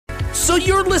So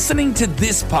you're listening to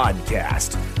this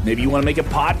podcast. Maybe you want to make a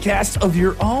podcast of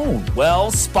your own.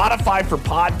 Well, Spotify for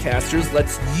Podcasters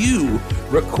lets you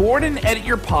record and edit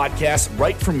your podcast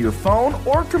right from your phone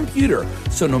or computer.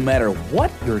 So no matter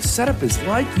what your setup is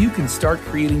like, you can start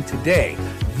creating today.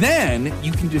 Then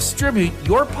you can distribute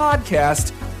your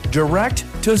podcast direct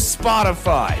to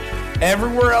Spotify.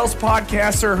 Everywhere else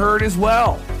podcasts are heard as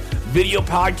well. Video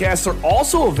podcasts are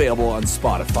also available on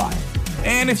Spotify.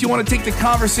 And if you want to take the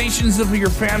conversations of your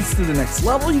fans to the next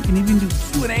level, you can even do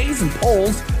Q&As and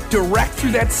polls direct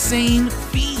through that same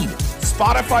feed.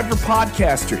 Spotify for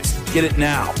Podcasters. Get it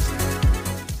now.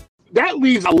 That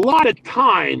leaves a lot of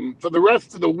time for the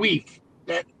rest of the week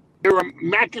that there are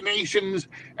machinations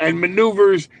and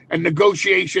maneuvers and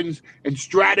negotiations and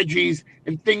strategies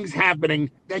and things happening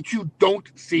that you don't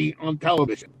see on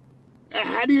television.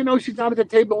 How do you know she's not at the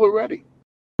table already?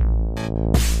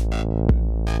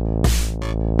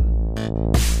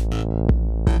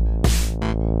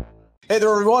 Hey there,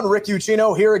 everyone. Rick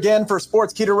Ucchino here again for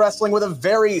Sportskeeda Wrestling with a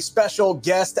very special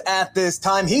guest at this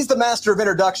time. He's the master of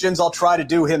introductions. I'll try to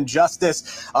do him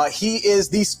justice. He is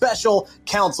the special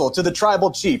counsel to the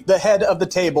tribal chief, the head of the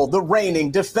table, the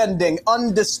reigning, defending,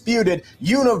 undisputed,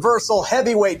 universal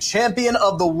heavyweight champion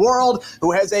of the world,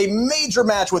 who has a major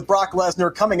match with Brock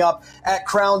Lesnar coming up at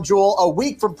Crown Jewel a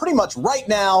week from pretty much right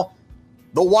now.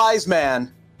 The wise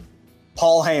man,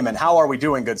 Paul Heyman. How are we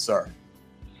doing, good sir?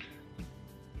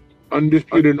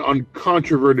 Undisputed,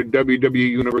 uncontroverted WWE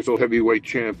Universal Heavyweight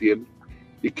Champion.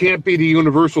 You can't be the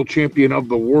Universal Champion of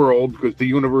the world because the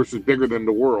universe is bigger than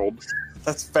the world.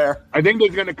 That's fair. I think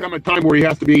there's going to come a time where he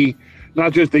has to be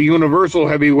not just the Universal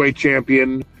Heavyweight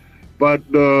Champion, but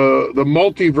the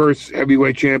multiverse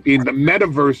Heavyweight Champion, the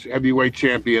metaverse Heavyweight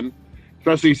Champion,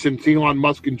 especially since Elon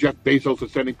Musk and Jeff Bezos are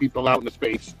sending people out into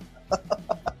space.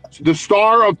 The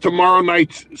star of tomorrow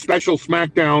night's special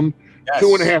SmackDown, yes.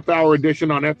 2.5-hour edition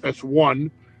on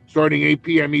FS1, starting 8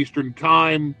 p.m. Eastern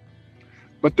Time.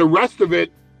 But the rest of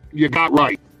it, you got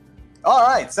right. All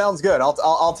right, sounds good.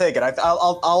 I'll take it.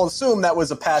 I'll assume that was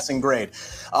a passing grade.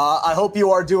 I hope you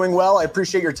are doing well. I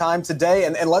appreciate your time today,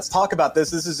 and let's talk about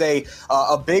this. This is a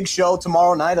big show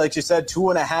tomorrow night. Like you said,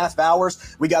 2.5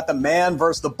 hours. We got the man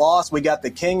versus the boss. We got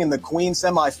the king and the queen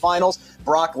semifinals.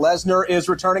 Brock Lesnar is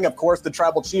returning. Of course, the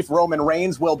tribal chief Roman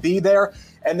Reigns will be there.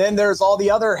 And then there's all the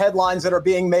other headlines that are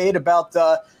being made about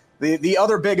the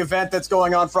other big event that's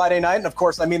going on Friday night. And, of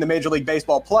course, I mean the Major League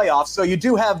Baseball playoffs. So you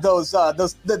do have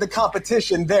the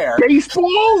competition there.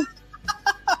 Baseball?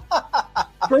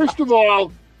 First of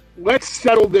all, let's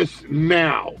settle this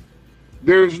now.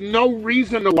 There's no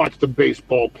reason to watch the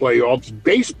baseball playoffs.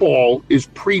 Baseball is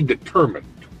predetermined.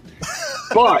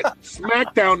 But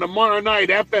SmackDown tomorrow night,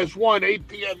 FS1, 8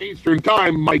 p.m. Eastern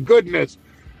Time, my goodness,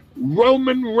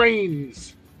 Roman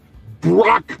Reigns,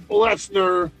 Brock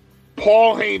Lesnar,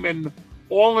 Paul Heyman,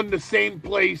 all in the same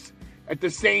place at the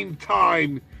same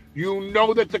time. You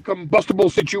know that's a combustible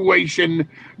situation.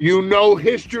 You know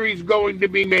history's going to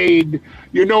be made.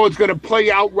 You know it's going to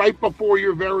play out right before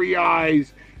your very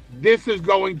eyes. This is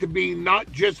going to be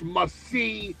not just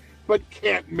must-see, but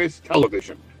can't-miss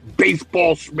television.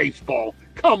 Baseball, schmaceball.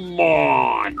 Come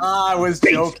on. I was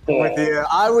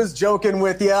joking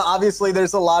with you. Obviously,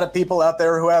 there's a lot of people out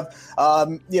there who have,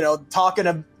 a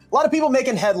lot of people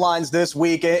making headlines this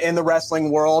week in the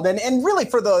wrestling world, and really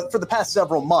for the past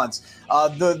several months.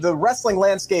 The wrestling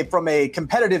landscape from a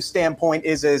competitive standpoint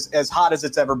is as hot as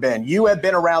it's ever been. You have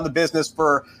been around the business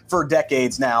for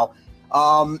decades now.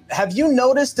 Have you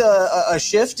noticed a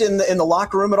shift in the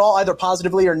locker room at all, either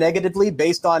positively or negatively,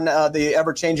 based on the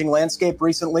ever-changing landscape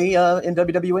recently in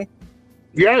WWE?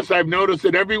 Yes, I've noticed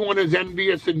that everyone is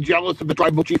envious and jealous of the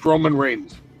tribal chief Roman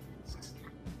Reigns.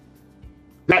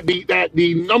 That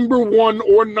the number one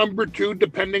or number two,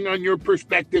 depending on your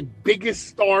perspective, biggest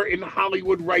star in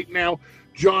Hollywood right now,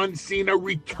 John Cena,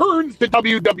 returns to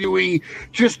WWE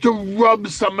just to rub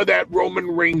some of that Roman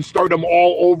Reigns stardom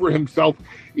all over himself,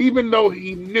 even though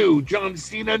John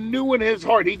Cena knew in his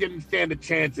heart he didn't stand a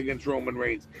chance against Roman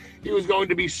Reigns. He was going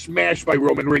to be smashed by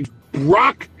Roman Reigns.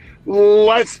 Brock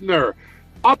Lesnar,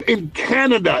 up in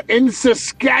Canada, in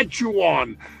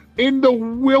Saskatchewan, in the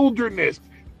wilderness,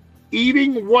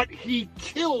 eating what he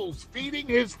kills, feeding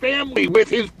his family with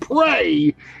his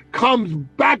prey, comes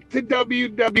back to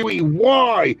WWE.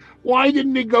 Why? Why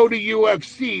didn't he go to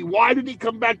UFC? Why did he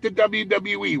come back to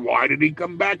WWE? Why did he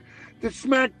come back to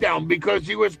SmackDown? Because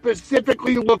he was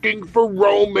specifically looking for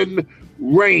Roman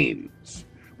Reigns.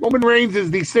 Roman Reigns is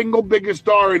the single biggest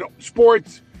star in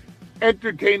sports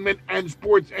entertainment and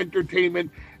sports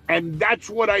entertainment. And that's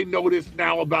what I noticed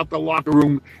now about the locker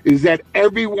room, is that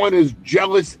everyone is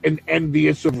jealous and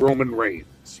envious of Roman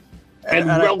Reigns.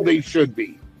 And they should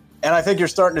be. And I think you're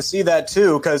starting to see that,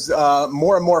 too, because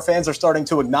more and more fans are starting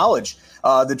to acknowledge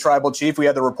the Tribal Chief. We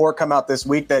had the report come out this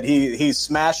week that he's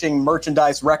smashing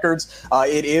merchandise records.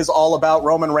 It is all about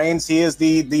Roman Reigns. He is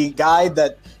the guy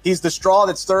that he's the straw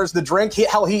that stirs the drink. He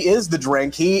is the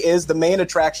drink. He is the main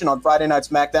attraction on Friday Night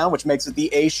SmackDown, which makes it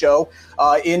the A show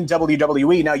in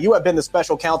WWE. Now, you have been the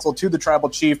special counsel to the Tribal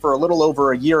Chief for a little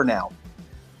over a year now.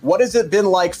 What has it been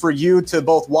like for you to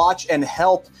both watch and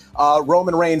help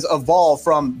Roman Reigns evolve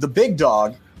from the big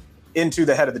dog into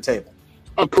the head of the table?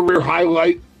 A career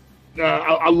highlight,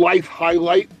 a life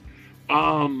highlight,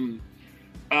 a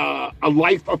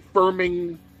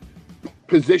life-affirming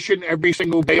position every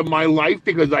single day of my life,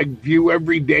 because I view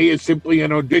every day as simply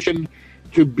an audition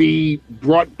to be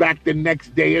brought back the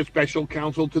next day as special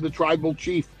counsel to the Tribal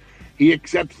Chief. He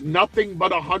accepts nothing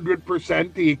but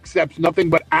 100%. He accepts nothing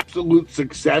but absolute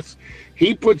success.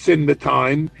 He puts in the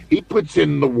time. He puts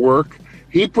in the work.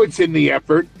 He puts in the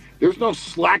effort. There's no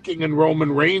slacking in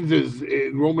Roman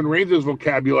Reigns'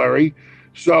 vocabulary.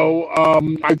 So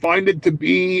I find it to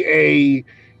be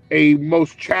a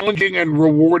most challenging and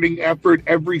rewarding effort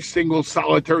every single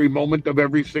solitary moment of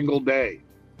every single day.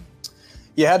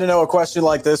 You had to know a question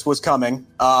like this was coming.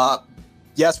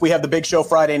 Yes, we have the big show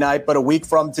Friday night, but a week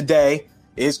from today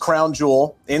is Crown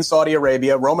Jewel in Saudi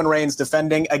Arabia. Roman Reigns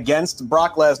defending against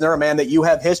Brock Lesnar, a man that you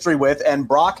have history with. And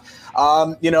Brock,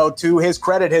 to his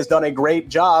credit, has done a great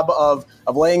job of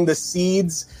laying the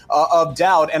seeds of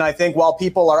doubt. And I think while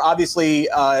people are obviously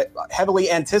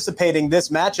heavily anticipating this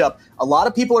matchup, a lot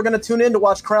of people are going to tune in to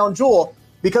watch Crown Jewel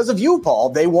because of you,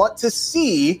 Paul. They want to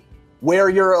see where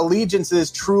your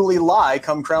allegiances truly lie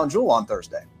come Crown Jewel on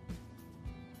Thursday.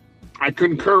 I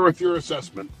concur with your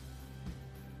assessment.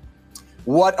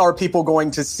 What are people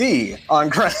going to see on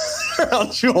Crown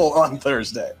Jewel on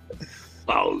Thursday?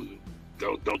 Well,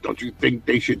 don't you think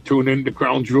they should tune into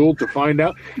Crown Jewel to find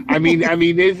out? I mean,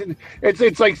 isn't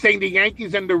it's like saying the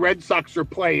Yankees and the Red Sox are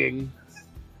playing.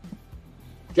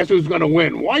 Guess who's going to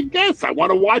win? Well, I guess I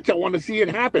want to watch. I want to see it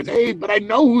happen. Hey, but I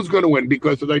know who's going to win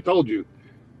because, as I told you,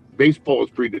 baseball is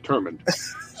predetermined.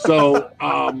 So.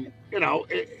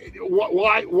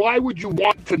 Why would you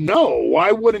want to know?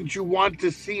 Why wouldn't you want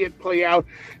to see it play out?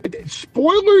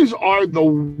 Spoilers are the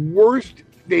worst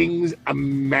things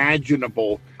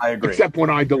imaginable. I agree. Except when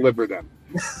I deliver them.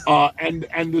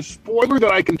 And the spoiler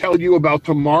that I can tell you about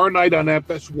tomorrow night on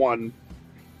FS1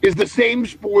 is the same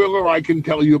spoiler I can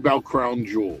tell you about Crown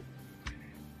Jewel.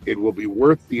 It will be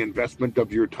worth the investment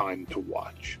of your time to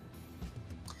watch.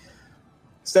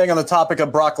 Staying on the topic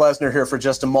of Brock Lesnar here for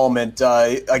just a moment.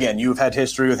 Again, you've had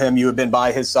history with him. You have been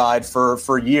by his side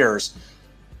for years.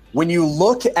 When you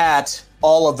look at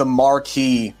all of the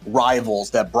marquee rivals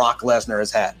that Brock Lesnar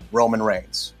has had, Roman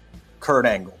Reigns, Kurt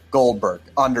Angle, Goldberg,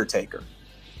 Undertaker,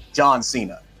 John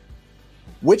Cena,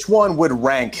 which one would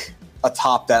rank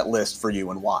atop that list for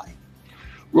you and why?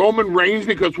 Roman Reigns,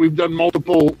 because we've done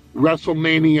multiple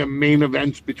WrestleMania main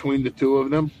events between the two of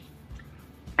them.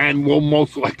 And we'll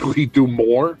most likely do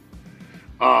more.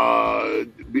 This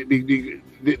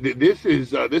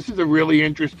is a really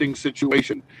interesting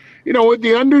situation. With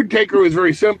The Undertaker was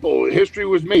very simple. History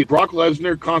was made. Brock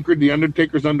Lesnar conquered The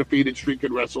Undertaker's undefeated streak at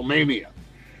WrestleMania.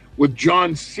 With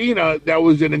John Cena, that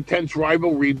was an intense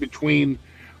rivalry between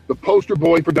the poster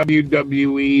boy for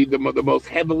WWE, the most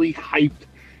heavily hyped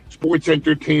sports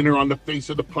entertainer on the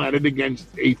face of the planet, against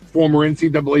a former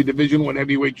NCAA Division I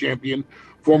heavyweight champion,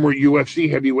 former UFC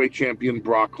heavyweight champion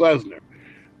Brock Lesnar.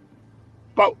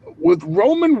 But with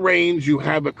Roman Reigns, you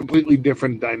have a completely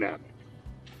different dynamic.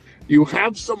 You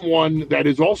have someone that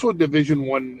is also a Division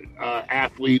I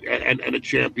athlete and a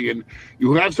champion.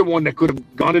 You have someone that could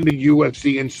have gone into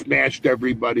UFC and smashed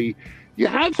everybody. You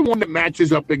have someone that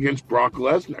matches up against Brock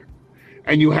Lesnar.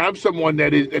 And you have someone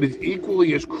that is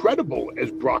equally as credible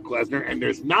as Brock Lesnar, and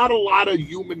there's not a lot of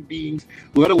human beings,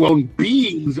 let alone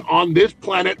beings on this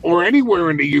planet or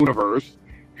anywhere in the universe,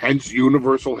 hence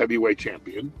Universal Heavyweight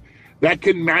Champion, that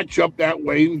can match up that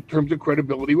way in terms of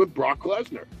credibility with Brock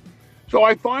Lesnar. So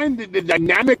I find the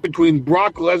dynamic between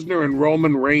Brock Lesnar and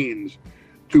Roman Reigns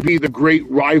to be the great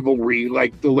rivalry,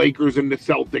 like the Lakers and the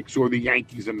Celtics or the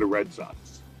Yankees and the Red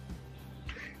Sox,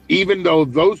 even though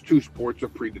those two sports are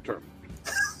predetermined.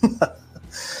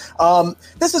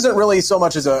 This isn't really so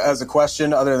much as a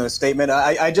question other than a statement.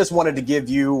 I just wanted to give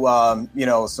you,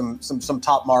 some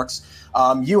top marks.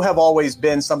 You have always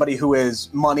been somebody who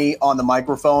is money on the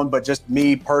microphone, but just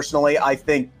me personally, I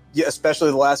think,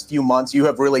 especially the last few months, you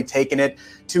have really taken it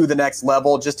to the next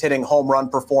level, just hitting home run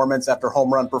performance after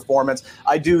home run performance.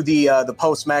 I do the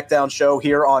post SmackDown show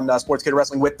here on Sportskeeda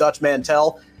Wrestling with Dutch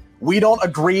Mantel. We don't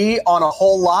agree on a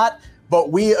whole lot, but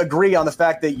we agree on the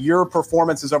fact that your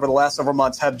performances over the last several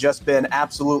months have just been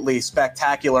absolutely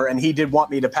spectacular, and he did want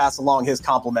me to pass along his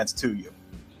compliments to you.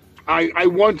 I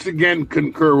once again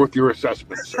concur with your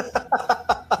assessment, sir.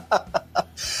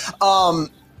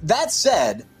 That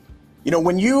said,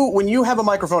 when you have a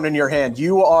microphone in your hand,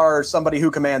 you are somebody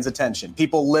who commands attention.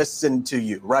 People listen to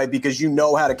you, right? Because you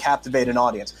know how to captivate an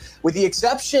audience. With the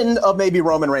exception of maybe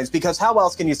Roman Reigns, because how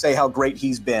else can you say how great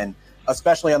he's been,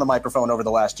 especially on the microphone over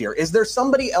the last year? Is there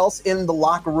somebody else in the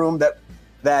locker room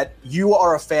that you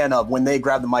are a fan of when they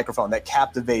grab the microphone, that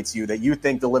captivates you, that you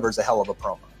think delivers a hell of a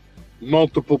promo?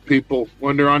 Multiple people.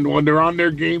 When they're on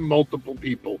their game, multiple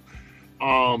people.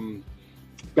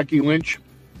 Becky Lynch,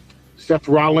 Seth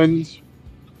Rollins,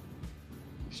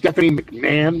 Stephanie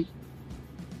McMahon.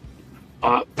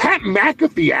 Pat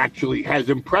McAfee actually has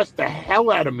impressed the hell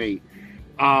out of me.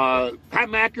 Pat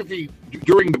McAfee,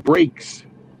 during the breaks,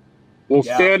 will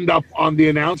stand up on the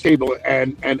announce table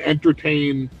and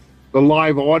entertain the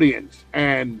live audience.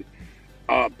 And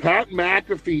Pat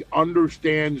McAfee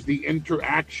understands the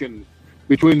interaction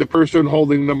between the person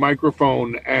holding the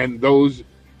microphone and those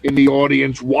in the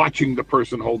audience watching the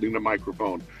person holding the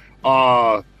microphone.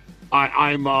 I've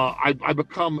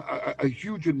become a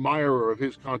huge admirer of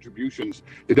his contributions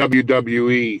to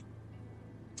WWE.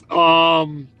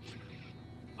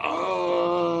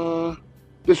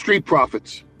 The Street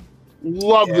Profits,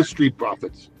 love the Street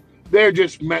Profits. They're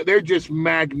just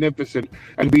magnificent,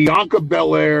 and Bianca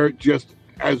Belair just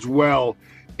as well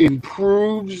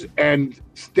improves and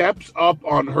steps up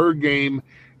on her game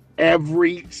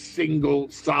every single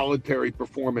solitary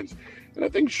performance. And I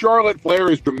think Charlotte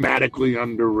Flair is dramatically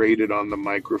underrated on the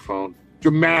microphone.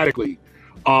 Dramatically.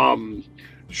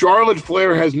 Charlotte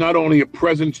Flair has not only a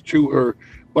presence to her,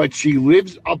 but she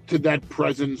lives up to that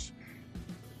presence,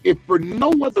 if for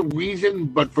no other reason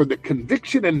but for the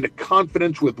conviction and the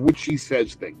confidence with which she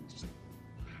says things.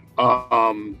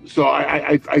 So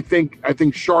I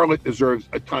think Charlotte deserves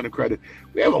a ton of credit.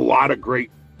 We have a lot of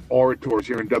great orators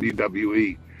here in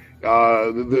WWE.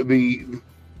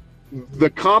 The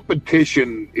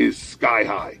competition is sky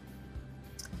high.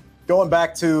 Going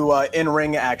back to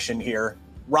in-ring action here,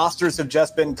 rosters have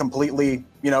just been completely,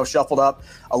 shuffled up.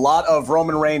 A lot of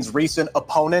Roman Reigns' recent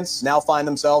opponents now find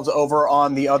themselves over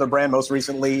on the other brand, most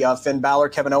recently Finn Balor,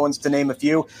 Kevin Owens, to name a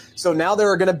few. So now there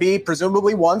are going to be,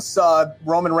 presumably once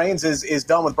Roman Reigns is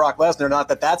done with Brock Lesnar, not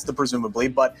that that's the presumably,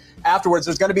 but afterwards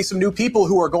there's going to be some new people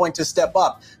who are going to step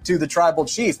up to the Tribal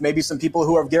Chief, maybe some people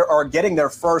who are getting their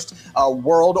first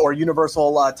world or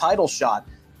universal title shot.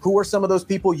 Who are some of those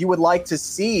people you would like to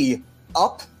see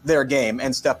up their game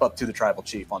and step up to the Tribal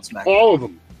Chief on SmackDown? All of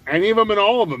them. Any of them and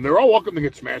all of them. They're all welcome to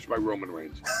get smashed by Roman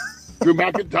Reigns. Drew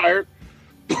McIntyre,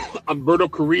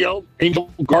 Humberto Carrillo,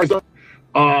 Angel Garza,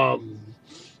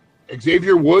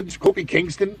 Xavier Woods, Kofi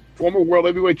Kingston, former World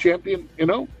Heavyweight Champion.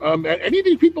 Any of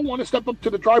these people want to step up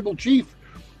to the Tribal Chief.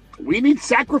 We need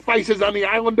sacrifices on the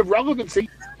island of relevancy.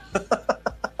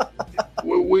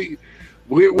 we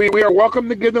are welcome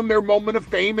to give them their moment of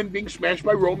fame and being smashed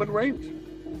by Roman Reigns.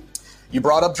 You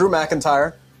brought up Drew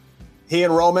McIntyre. He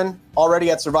and Roman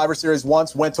already at Survivor Series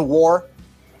once went to war.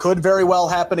 Could very well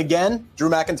happen again. Drew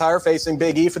McIntyre facing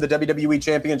Big E for the WWE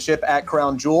Championship at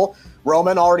Crown Jewel.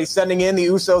 Roman already sending in the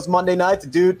Usos Monday night to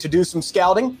do some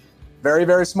scouting. Very,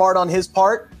 very smart on his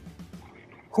part.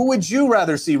 Who would you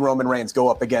rather see Roman Reigns go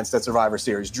up against at Survivor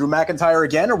Series? Drew McIntyre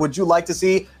again, or would you like to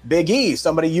see Big E,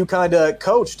 somebody you kind of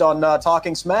coached on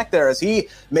Talking Smack there as he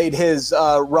made his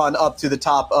run up to the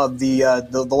top of the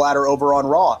ladder over on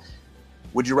Raw?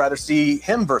 Would you rather see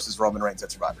him versus Roman Reigns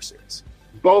at Survivor Series?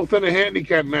 Both in a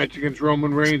handicap match against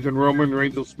Roman Reigns, and Roman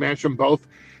Reigns will smash them both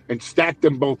and stack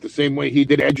them both the same way he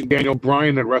did Edge and Daniel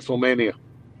Bryan at WrestleMania.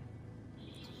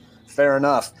 Fair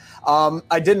enough.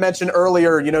 I did mention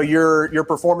earlier, your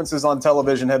performances on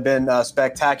television have been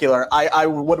spectacular. I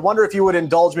would wonder if you would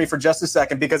indulge me for just a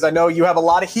second, because I know you have a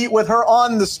lot of heat with her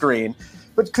on the screen.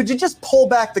 But could you just pull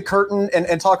back the curtain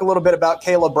and talk a little bit about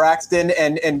Kayla Braxton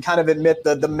and kind of admit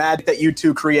the magic that you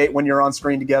two create when you're on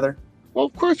screen together? Well,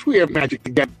 of course we have magic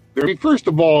together. I mean, first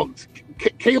of all,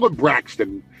 Kayla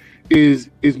Braxton is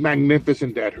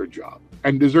magnificent at her job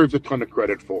and deserves a ton of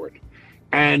credit for it.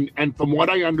 And from what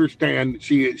I understand,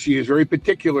 she is very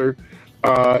particular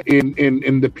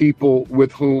in the people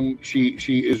with whom she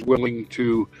is willing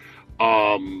to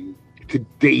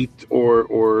date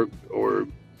or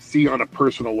see on a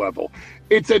personal level.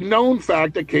 It's a known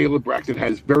fact that Kayla Braxton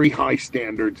has very high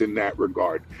standards in that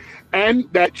regard, and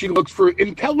that she looks for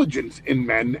intelligence in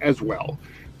men as well.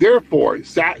 Therefore,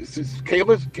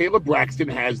 Kayla Braxton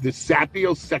has this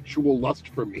sapiosexual lust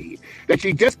for me that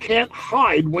she just can't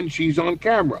hide when she's on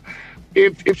camera.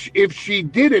 if she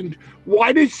didn't,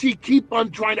 why does she keep on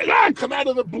trying to come out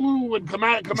of the blue and come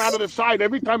out of the side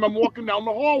every time I'm walking down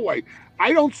the hallway?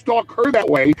 I don't stalk her that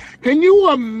way. Can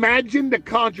you imagine the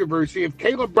controversy if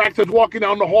Kayla Braxton's walking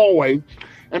down the hallway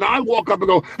and I walk up and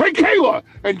go, "Hey, Kayla,"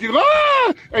 and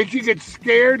she gets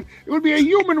scared? It would be a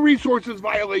human resources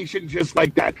violation just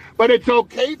like that. But it's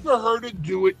okay for her to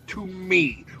do it to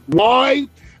me. Why?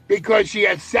 Because she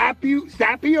has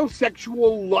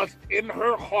sapiosexual lust in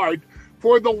her heart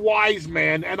for the wise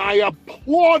man, and I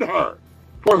applaud her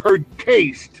for her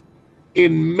taste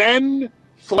in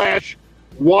men/wise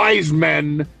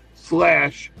men/the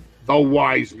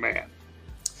wise man.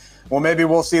 Well, maybe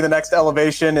we'll see the next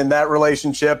elevation in that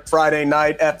relationship Friday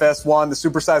night, FS1, the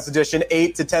Supersized Edition,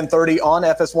 8 to 10:30 on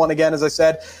FS1 again, as I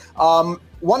said. One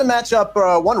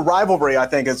rivalry I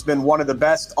think has been one of the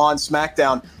best on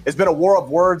SmackDown. It's been a war of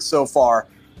words so far,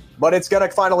 but it's going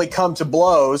to finally come to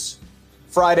blows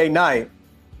Friday night.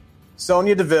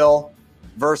 Sonya Deville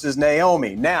versus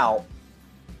Naomi. Now,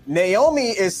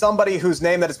 Naomi is somebody whose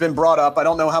name that has been brought up. I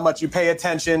don't know how much you pay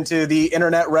attention to the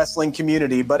internet wrestling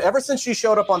community, but ever since she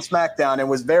showed up on SmackDown and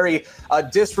was very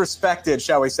disrespected,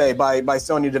 shall we say, by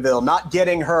Sonya Deville, not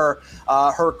getting her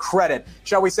credit,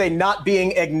 shall we say, not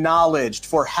being acknowledged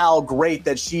for how great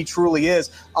that she truly is,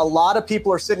 a lot of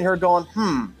people are sitting here going,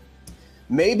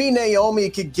 maybe Naomi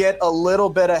could get a little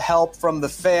bit of help from the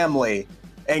family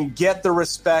and get the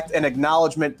respect and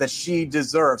acknowledgement that she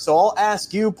deserves. So I'll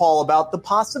ask you, Paul, about the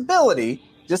possibility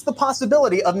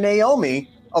of Naomi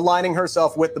aligning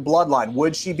herself with the Bloodline.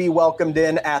 Would she be welcomed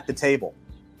in at the table?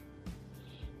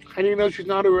 How do you know she's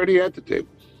not already at the table?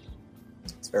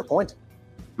 That's a fair point.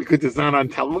 Because it's not on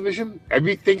television.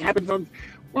 Everything happens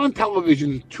we're on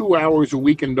television 2 hours a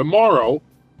week, and tomorrow,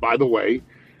 by the way,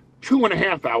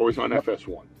 2.5 hours on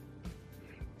FS1.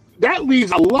 That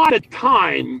leaves a lot of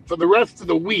time for the rest of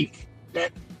the week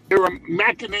that there are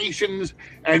machinations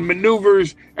and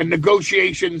maneuvers and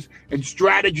negotiations and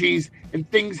strategies and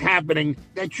things happening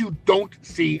that you don't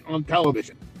see on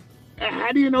television.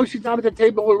 How do you know she's not at the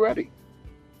table already?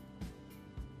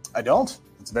 I don't.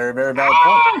 It's a very, very valid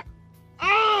point.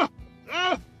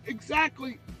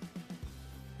 Exactly.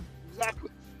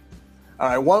 All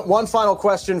right, one final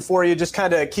question for you, just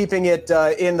kind of keeping it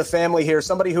in the family here.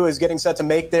 Somebody who is getting set to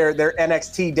make their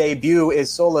NXT debut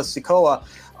is Solo Sikoa.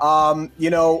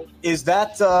 Is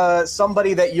that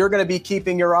somebody that you're going to be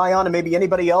keeping your eye on, and maybe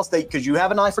anybody else because you have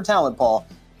an eye for talent, Paul?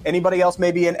 Anybody else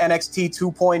maybe in NXT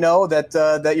 2.0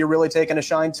 that you're really taking a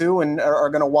shine to and are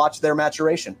going to watch their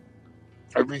maturation?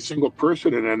 Every single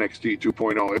person in NXT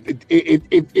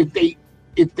 2.0.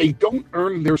 If they don't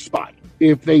earn their spot,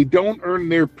 if they don't earn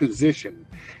their position,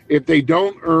 if they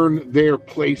don't earn their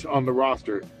place on the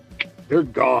roster, they're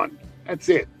gone. That's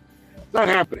it. It's not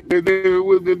happening.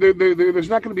 There's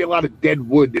not going to be a lot of dead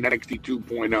wood in NXT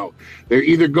 2.0. They're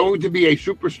either going to be a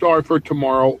superstar for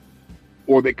tomorrow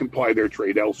or they can ply their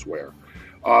trade elsewhere.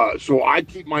 So I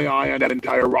keep my eye on that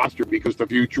entire roster because the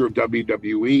future of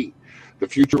WWE, the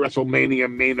future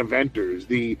WrestleMania main eventers,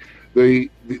 the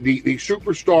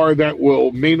superstar that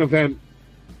will main event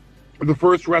the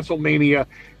first WrestleMania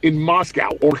in Moscow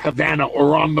or Havana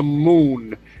or on the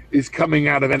moon is coming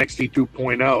out of NXT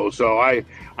 2.0. So I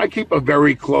keep a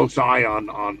very close eye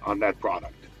on that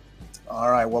product. All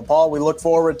right. Well, Paul, we look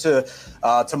forward to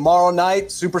tomorrow night,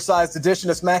 Supersized Edition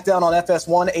of SmackDown on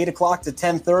FS1, 8 o'clock to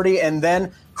 10:30, and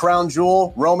then Crown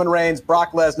Jewel, Roman Reigns,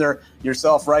 Brock Lesnar,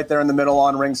 yourself right there in the middle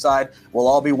on ringside. We'll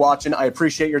all be watching. I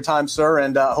appreciate your time, sir,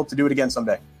 and hope to do it again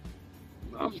someday.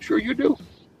 I'm sure you do.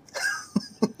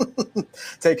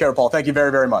 Take care, Paul. Thank you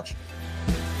very, very much.